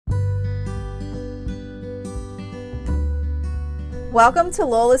Welcome to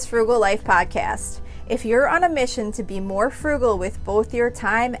Lola's Frugal Life Podcast. If you're on a mission to be more frugal with both your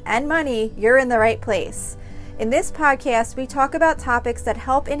time and money, you're in the right place. In this podcast, we talk about topics that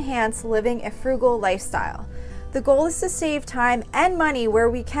help enhance living a frugal lifestyle. The goal is to save time and money where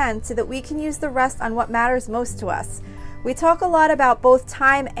we can so that we can use the rest on what matters most to us. We talk a lot about both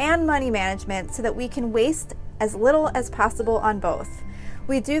time and money management so that we can waste as little as possible on both.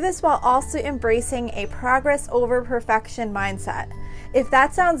 We do this while also embracing a progress over perfection mindset. If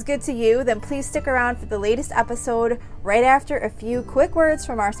that sounds good to you, then please stick around for the latest episode right after a few quick words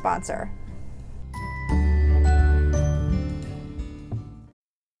from our sponsor.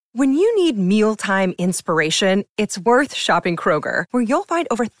 When you need mealtime inspiration, it's worth shopping Kroger, where you'll find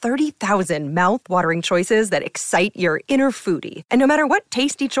over 30,000 mouth-watering choices that excite your inner foodie. And no matter what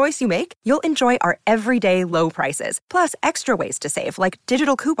tasty choice you make, you'll enjoy our everyday low prices, plus extra ways to save, like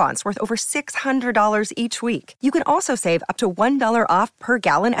digital coupons worth over $600 each week. You can also save up to $1 off per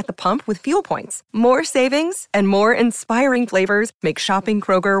gallon at the pump with fuel points. More savings and more inspiring flavors make shopping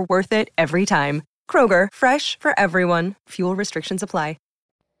Kroger worth it every time. Kroger, fresh for everyone. Fuel restrictions apply.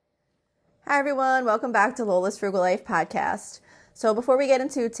 Hi everyone, welcome back to Lola's Frugal Life Podcast. So before we get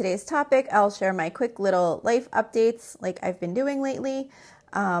into today's topic, I'll share my quick little life updates like I've been doing lately.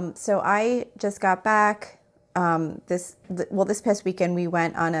 So I just got back this past weekend. We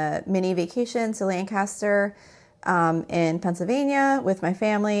went on a mini vacation to Lancaster in Pennsylvania with my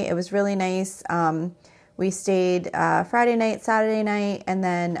family. It was really nice. We stayed Friday night, Saturday night, and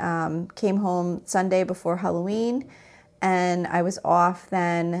then came home Sunday before Halloween. And I was off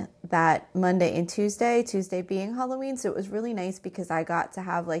then that Monday and Tuesday being Halloween. So it was really nice because I got to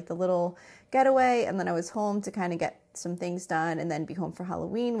have like the little getaway, and then I was home to kind of get some things done and then be home for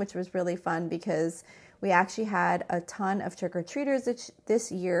Halloween, which was really fun because we actually had a ton of trick-or-treaters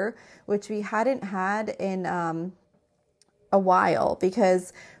this year, which we hadn't had in a while,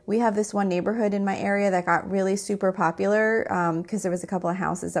 because we have this one neighborhood in my area that got really super popular because there was a couple of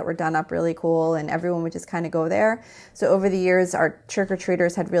houses that were done up really cool and everyone would just kind of go there. So over the years, our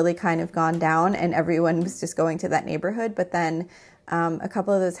trick-or-treaters had really kind of gone down and everyone was just going to that neighborhood. But then a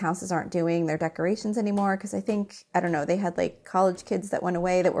couple of those houses aren't doing their decorations anymore because I don't know, they had like college kids that went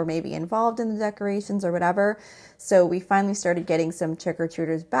away that were maybe involved in the decorations or whatever. So we finally started getting some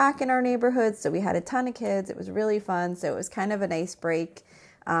trick-or-treaters back in our neighborhood. So we had a ton of kids. It was really fun. So it was kind of a nice break,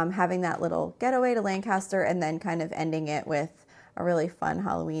 having that little getaway to Lancaster and then kind of ending it with a really fun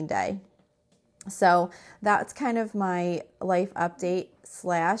Halloween day. So that's kind of my life update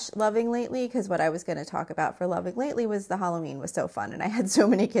 / loving lately, because what I was going to talk about for loving lately was the Halloween was so fun and I had so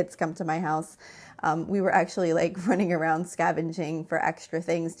many kids come to my house. We were actually like running around scavenging for extra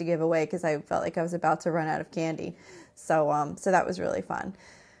things to give away because I felt like I was about to run out of candy. So that was really fun.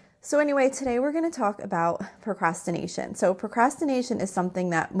 So anyway, today we're going to talk about procrastination. So procrastination is something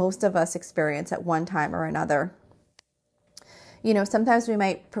that most of us experience at one time or another. You know, sometimes we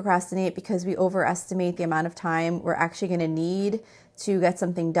might procrastinate because we overestimate the amount of time we're actually going to need to get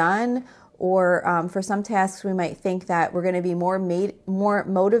something done. Or for some tasks, we might think that we're going to be more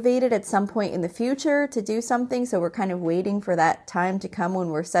motivated at some point in the future to do something. So we're kind of waiting for that time to come when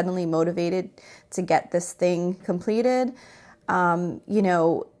we're suddenly motivated to get this thing completed.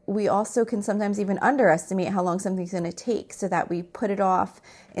 We also can sometimes even underestimate how long something's going to take so that we put it off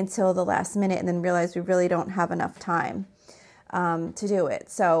until the last minute and then realize we really don't have enough time to do it.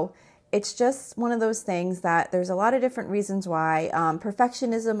 So it's just one of those things that there's a lot of different reasons why.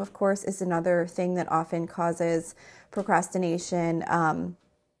 Perfectionism, of course, is another thing that often causes procrastination.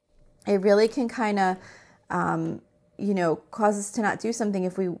 It really can kind of, cause us to not do something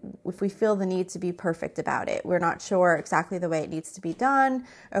if we feel the need to be perfect about it. We're not sure exactly the way it needs to be done,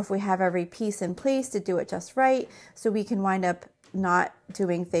 or if we have every piece in place to do it just right. So we can wind up not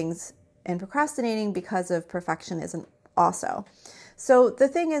doing things and procrastinating because of perfectionism also. So the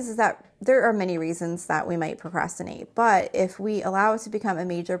thing is that there are many reasons that we might procrastinate, but if we allow it to become a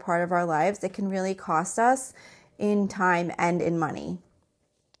major part of our lives, it can really cost us in time and in money.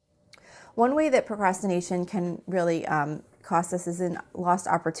 One way that procrastination can really cost us is in lost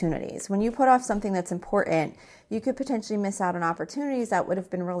opportunities. When you put off something that's important, you could potentially miss out on opportunities that would have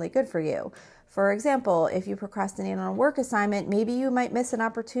been really good for you. For example, if you procrastinate on a work assignment, maybe you might miss an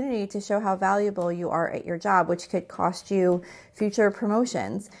opportunity to show how valuable you are at your job, which could cost you future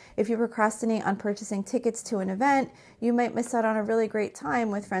promotions. If you procrastinate on purchasing tickets to an event, you might miss out on a really great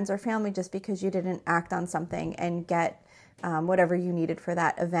time with friends or family just because you didn't act on something and get whatever you needed for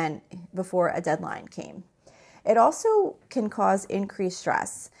that event before a deadline came. It also can cause increased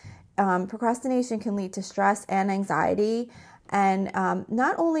stress. Procrastination can lead to stress and anxiety, and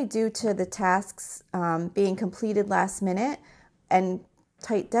not only due to the tasks being completed last minute, and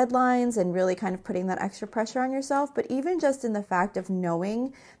tight deadlines and really kind of putting that extra pressure on yourself. But even just in the fact of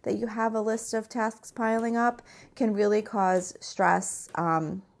knowing that you have a list of tasks piling up can really cause stress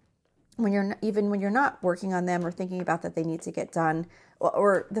when you're not working on them or thinking about that they need to get done,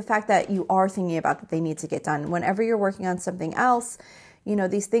 or the fact that you are thinking about that they need to get done. Whenever you're working on something else,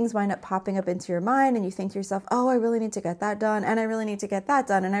 these things wind up popping up into your mind and you think to yourself, oh, I really need to get that done, and I really need to get that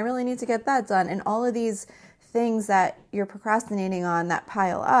done, and I really need to get that done. And all of these things that you're procrastinating on that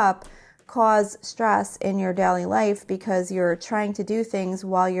pile up cause stress in your daily life because you're trying to do things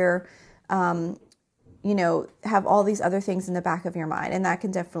while you're, have all these other things in the back of your mind. And that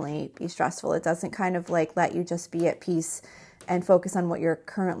can definitely be stressful. It doesn't kind of like let you just be at peace and focus on what you're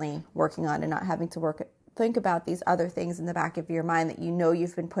currently working on and not having to think about these other things in the back of your mind that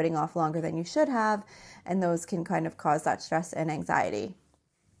you've been putting off longer than you should have. And those can kind of cause that stress and anxiety.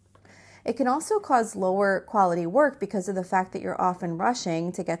 It can also cause lower quality work because of the fact that you're often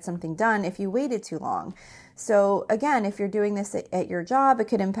rushing to get something done if you waited too long. So again, if you're doing this at your job, it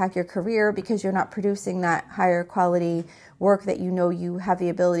could impact your career because you're not producing that higher quality work that you have the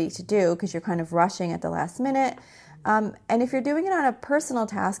ability to do because you're kind of rushing at the last minute. And if you're doing it on a personal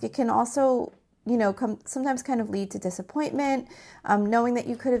task, it can also sometimes kind of lead to disappointment, knowing that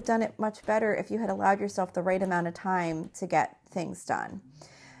you could have done it much better if you had allowed yourself the right amount of time to get things done.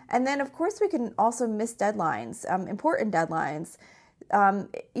 And then, of course, we can also miss deadlines, important deadlines.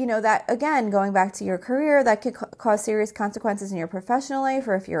 That, again, going back to your career, that could cause serious consequences in your professional life,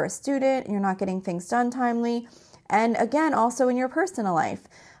 or if you're a student and you're not getting things done timely. And again, also in your personal life,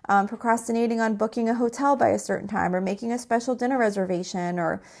 procrastinating on booking a hotel by a certain time or making a special dinner reservation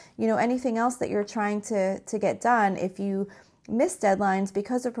or, anything else that you're trying to get done. If you miss deadlines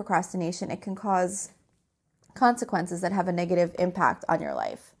because of procrastination, it can cause consequences that have a negative impact on your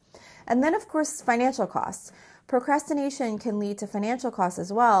life. And then, of course, financial costs. Procrastination can lead to financial costs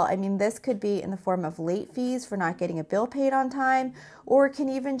as well. I mean, this could be in the form of late fees for not getting a bill paid on time, or it can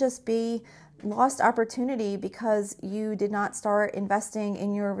even just be lost opportunity because you did not start investing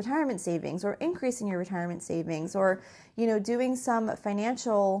in your retirement savings or increasing your retirement savings, or, doing some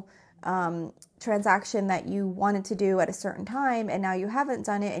financial transaction that you wanted to do at a certain time, and now you haven't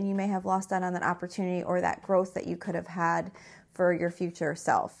done it, and you may have lost out on that opportunity or that growth that you could have had for your future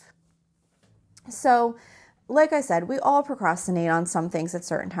self. So, like I said, we all procrastinate on some things at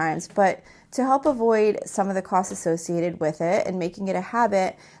certain times, but to help avoid some of the costs associated with it and making it a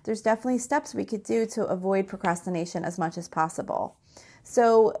habit, there's definitely steps we could do to avoid procrastination as much as possible.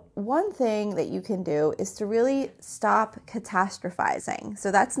 So one thing that you can do is to really stop catastrophizing.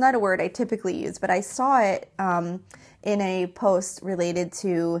 So that's not a word I typically use, but I saw it in a post related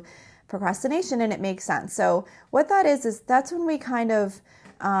to procrastination, and it makes sense. So what that is that's when we kind of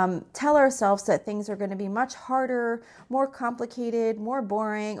tell ourselves that things are going to be much harder, more complicated, more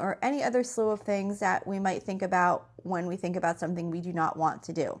boring, or any other slew of things that we might think about when we think about something we do not want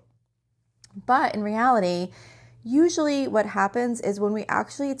to do. But in reality, usually what happens is when we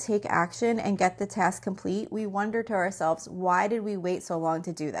actually take action and get the task complete, we wonder to ourselves, why did we wait so long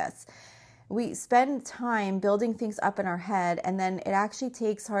to do this? We spend time building things up in our head, and then it actually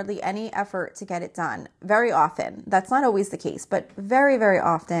takes hardly any effort to get it done. Very often. That's not always the case, but very, very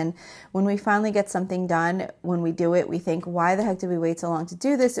often when we finally get something done, when we do it, we think, why the heck did we wait so long to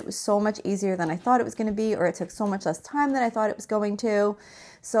do this? It was so much easier than I thought it was going to be, or it took so much less time than I thought it was going to.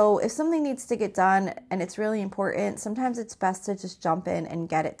 So if something needs to get done and it's really important, sometimes it's best to just jump in and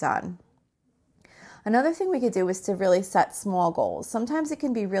get it done. Another thing we could do is to really set small goals. Sometimes it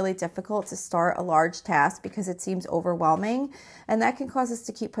can be really difficult to start a large task because it seems overwhelming, and that can cause us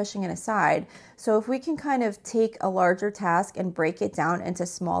to keep pushing it aside. So if we can kind of take a larger task and break it down into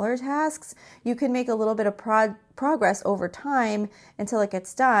smaller tasks, you can make a little bit of progress over time until it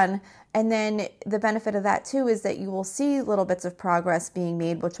gets done. And then the benefit of that too is that you will see little bits of progress being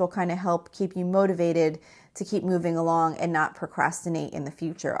made, which will kind of help keep you motivated to keep moving along and not procrastinate in the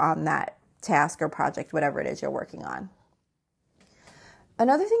future on that task or project, whatever it is you're working on.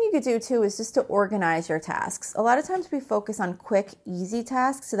 Another thing you could do too is just to organize your tasks. A lot of times we focus on quick, easy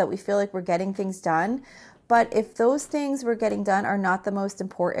tasks so that we feel like we're getting things done. But if those things we're getting done are not the most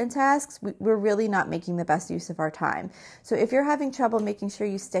important tasks, we're really not making the best use of our time. So if you're having trouble making sure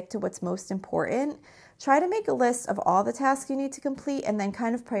you stick to what's most important, try to make a list of all the tasks you need to complete and then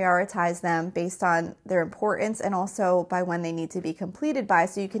kind of prioritize them based on their importance and also by when they need to be completed by,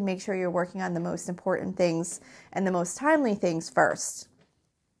 so you can make sure you're working on the most important things and the most timely things first.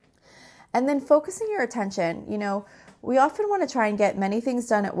 And then focusing your attention. We often want to try and get many things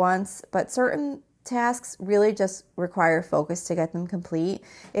done at once, but certain tasks really just require focus to get them complete.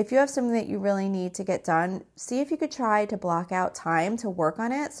 If you have something that you really need to get done, see if you could try to block out time to work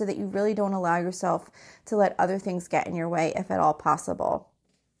on it so that you really don't allow yourself to let other things get in your way if at all possible.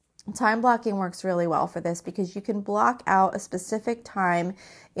 Time blocking works really well for this because you can block out a specific time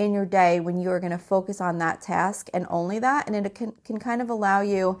in your day when you are going to focus on that task and only that, and it can kind of allow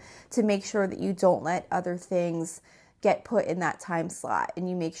you to make sure that you don't let other things get put in that time slot, and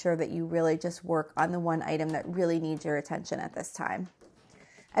you make sure that you really just work on the one item that really needs your attention at this time.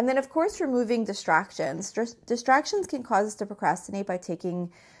 And then, of course, removing distractions. Distractions can cause us to procrastinate by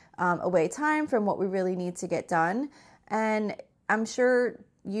taking away time from what we really need to get done. And I'm sure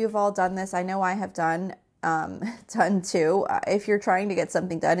you've all done this. I know I have done too. If you're trying to get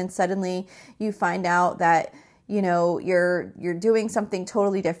something done and suddenly you find out that you're doing something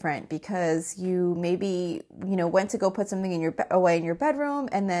totally different because you maybe went to go put something away in your bedroom,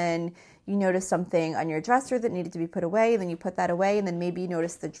 and then you noticed something on your dresser that needed to be put away, and then you put that away, and then maybe you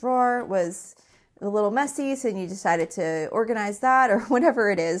noticed the drawer was a little messy, so you decided to organize that, or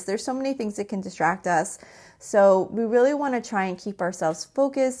whatever it is. There's so many things that can distract us. So we really want to try and keep ourselves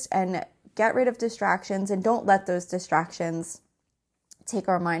focused and get rid of distractions, and don't let those distractions take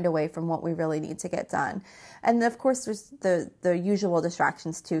our mind away from what we really need to get done. And of course, there's the usual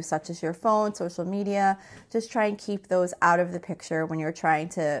distractions too, such as your phone, social media. Just try and keep those out of the picture when you're trying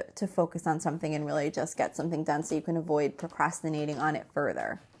to focus on something and really just get something done so you can avoid procrastinating on it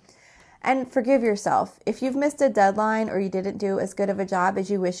further. And forgive yourself. If you've missed a deadline or you didn't do as good of a job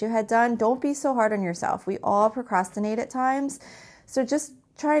as you wish you had done, don't be so hard on yourself. We all procrastinate at times. So just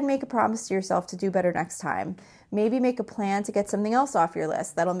try and make a promise to yourself to do better next time. Maybe make a plan to get something else off your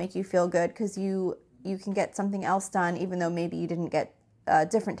list. That'll make you feel good because you can get something else done even though maybe you didn't get a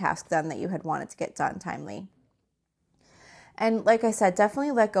different task done that you had wanted to get done timely. And like I said,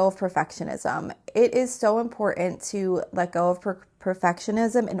 definitely let go of perfectionism. It is so important to let go of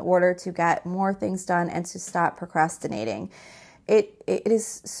perfectionism in order to get more things done and to stop procrastinating. It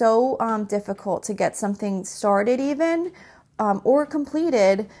is so difficult to get something started even or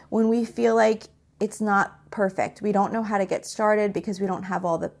completed when we feel like it's not perfect. We don't know how to get started because we don't have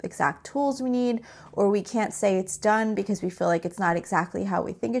all the exact tools we need, or we can't say it's done because we feel like it's not exactly how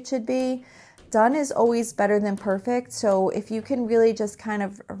we think it should be. Done is always better than perfect. So if you can really just kind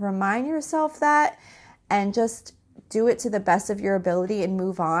of remind yourself that and just do it to the best of your ability and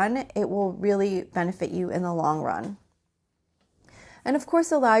move on, it will really benefit you in the long run. And of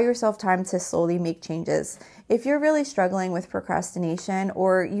course, allow yourself time to slowly make changes. If you're really struggling with procrastination,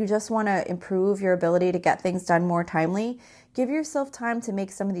 or you just want to improve your ability to get things done more timely, give yourself time to make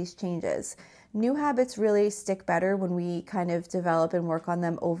some of these changes. New habits really stick better when we kind of develop and work on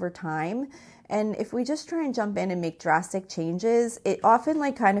them over time. And if we just try and jump in and make drastic changes, it often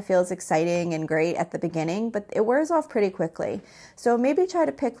kind of feels exciting and great at the beginning, but it wears off pretty quickly. So maybe try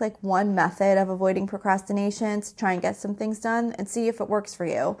to pick one method of avoiding procrastination to try and get some things done and see if it works for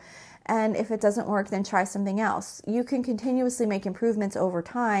you. And if it doesn't work, then try something else. You can continuously make improvements over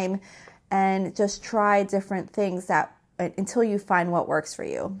time and just try different things until you find what works for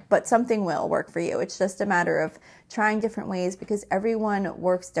you. But something will work for you. It's just a matter of trying different ways because everyone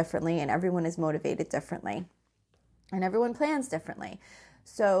works differently and everyone is motivated differently and everyone plans differently.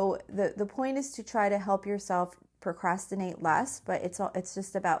 So the point is to try to help yourself procrastinate less, but it's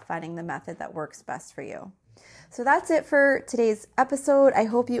just about finding the method that works best for you. So that's it for today's episode. I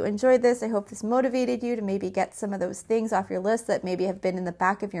hope you enjoyed this. I hope this motivated you to maybe get some of those things off your list that maybe have been in the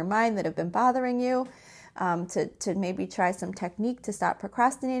back of your mind that have been bothering you. To maybe try some technique to stop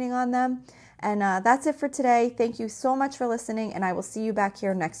procrastinating on them. And that's it for today. Thank you so much for listening, and I will see you back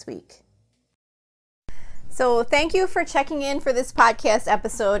here next week. So thank you for checking in for this podcast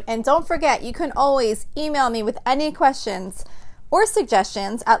episode. And don't forget, you can always email me with any questions or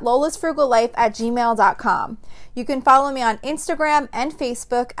suggestions at lolasfrugallife@gmail.com. You can follow me on Instagram and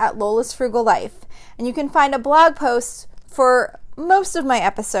Facebook at lolasfrugallife. And you can find a blog post for most of my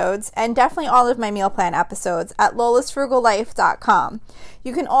episodes and definitely all of my meal plan episodes at lolasfrugallife.com.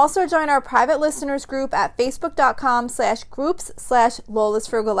 You can also join our private listeners group at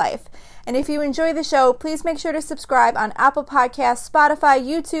facebook.com/groups/lolasfrugallife. And if you enjoy the show, please make sure to subscribe on Apple Podcasts, Spotify,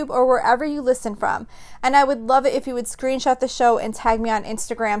 YouTube, or wherever you listen from. And I would love it if you would screenshot the show and tag me on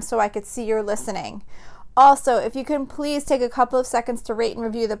Instagram so I could see you're listening. Also, if you can please take a couple of seconds to rate and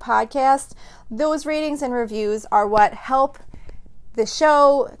review the podcast. Those ratings and reviews are what help the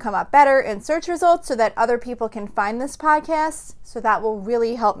show come up better in search results so that other people can find this podcast. So that will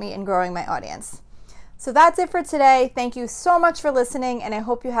really help me in growing my audience. So that's it for today. Thank you so much for listening, and I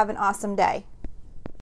hope you have an awesome day.